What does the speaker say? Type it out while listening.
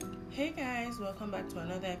Hey guys, welcome back to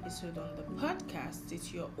another episode on the podcast.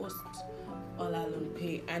 It's your host,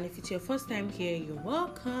 Olalunpe, and if it's your first time here, you're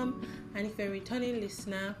welcome. And if you're a returning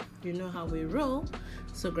listener, you know how we roll.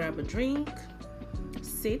 So grab a drink,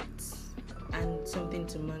 sit, and something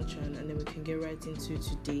to munch on, and then we can get right into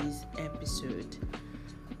today's episode.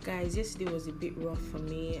 Guys, yesterday was a bit rough for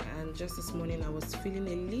me, and just this morning I was feeling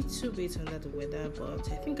a little bit under the weather,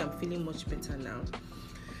 but I think I'm feeling much better now.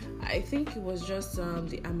 I think it was just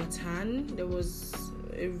the Harmattan. There was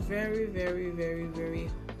a very, very, very, very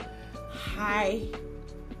high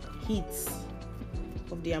heat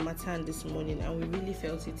of the Harmattan this morning, and we really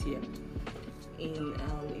felt it here in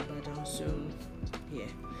Ibadan. So, yeah.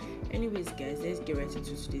 Anyways, guys, let's get right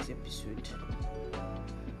into today's episode.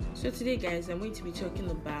 So today, guys, I'm going to be talking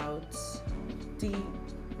about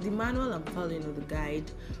the manual I'm following, or the guide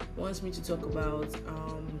wants me to talk about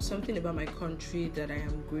something about my country that I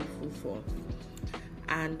am grateful for.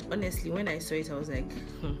 And honestly, when I saw it, I was like,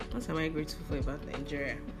 what am I grateful for about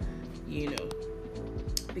Nigeria?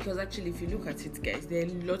 Because actually, if you look at it, guys, there are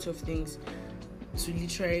lots of things to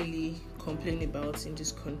literally complain about in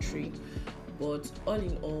this country. But all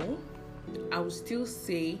in all, I would still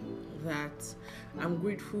say that I'm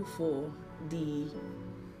grateful for the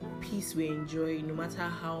peace we enjoy, no matter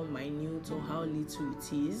how minute or how little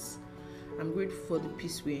it is. I'm grateful for the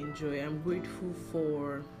peace we enjoy. I'm grateful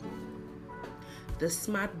for the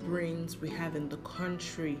smart brains we have in the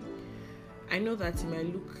country. I know that it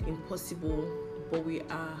might look impossible, but we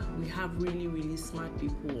have really, really smart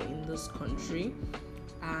people in this country.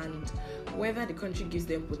 And whether the country gives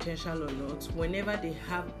them potential or not, whenever they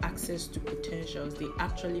have access to potentials, they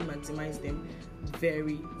actually maximize them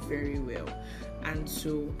very, very well. And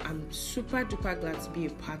so I'm super duper glad to be a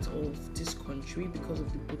part of this country because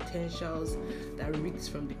of the potentials that reeks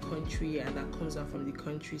from the country and that comes out from the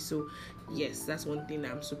country. So yes, that's one thing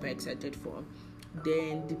I'm super excited for.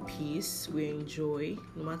 Then the peace we enjoy,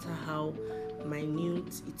 no matter how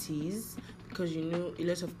minute it is, because a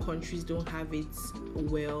lot of countries don't have it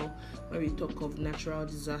well when we talk of natural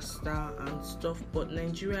disaster and stuff, but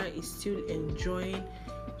Nigeria is still enjoying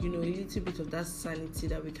a little bit of that sanity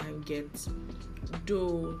that we can get,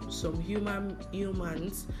 though some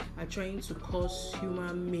humans are trying to cause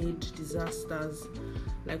human-made disasters,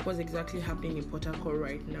 like what's exactly happening in Port Harcourt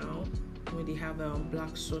right now, where they have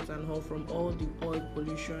black soot and all from all the oil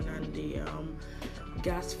pollution and the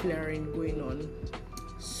gas flaring going on.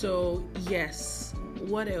 So yes,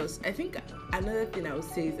 what else? I think another thing I would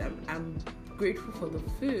say is I'm grateful for the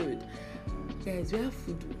food. Guys, we have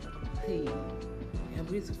food. Hey, I'm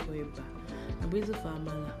grateful for Eba. I'm grateful for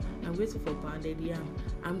Amala. I'm grateful for pounded yam.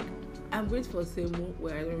 I'm grateful for semo,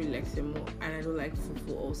 where I don't really like semo, and I don't like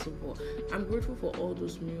fufu also. But I'm grateful for all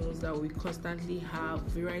those meals that we constantly have,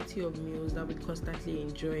 variety of meals that we constantly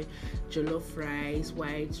enjoy. Jollof rice,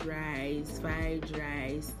 white rice, fried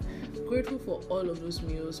rice. Grateful for all of those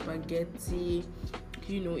meals, spaghetti.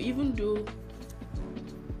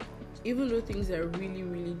 Even though things are really,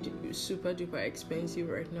 really super duper expensive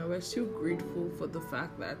right now, we're still grateful for the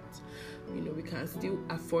fact that we can still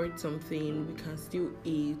afford something, we can still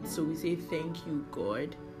eat. So we say thank you,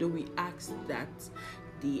 God, though we ask that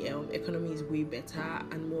the economy is way better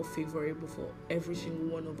and more favorable for every single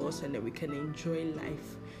one of us, and that we can enjoy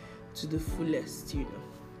life to the fullest.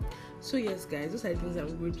 So yes, guys, those are things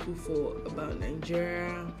I'm grateful for about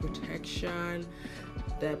Nigeria: protection,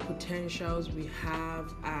 the potentials we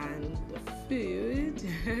have, and the food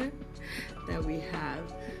that we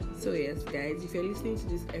have. So yes, guys, if you're listening to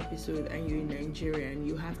this episode and you're in Nigeria and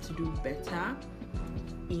you have to do better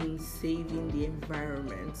in saving the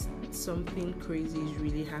environment, something crazy is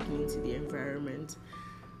really happening to the environment,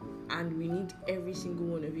 and we need every single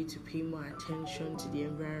one of you to pay more attention to the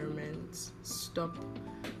environment. Stop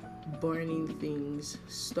burning things,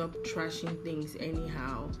 stop trashing things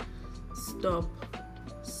anyhow, stop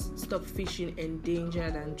fishing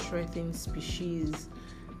endangered and threatened species.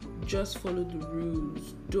 Just follow the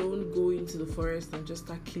rules. Don't go into the forest and just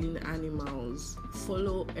start killing animals.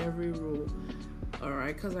 Follow every rule.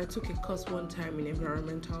 Alright, because I took a course one time in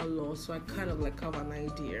environmental law, so I kind of have an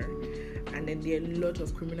idea. And then there are a lot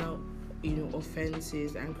of criminal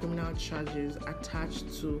offenses and criminal charges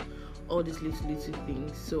attached to all these little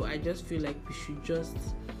things. So I just feel like we should just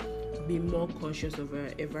be more conscious of our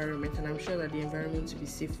environment, and I'm sure that the environment will be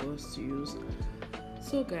safe for us to use.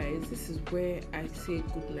 So guys, this is where I say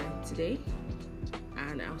good night today,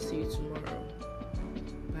 and I'll see you tomorrow.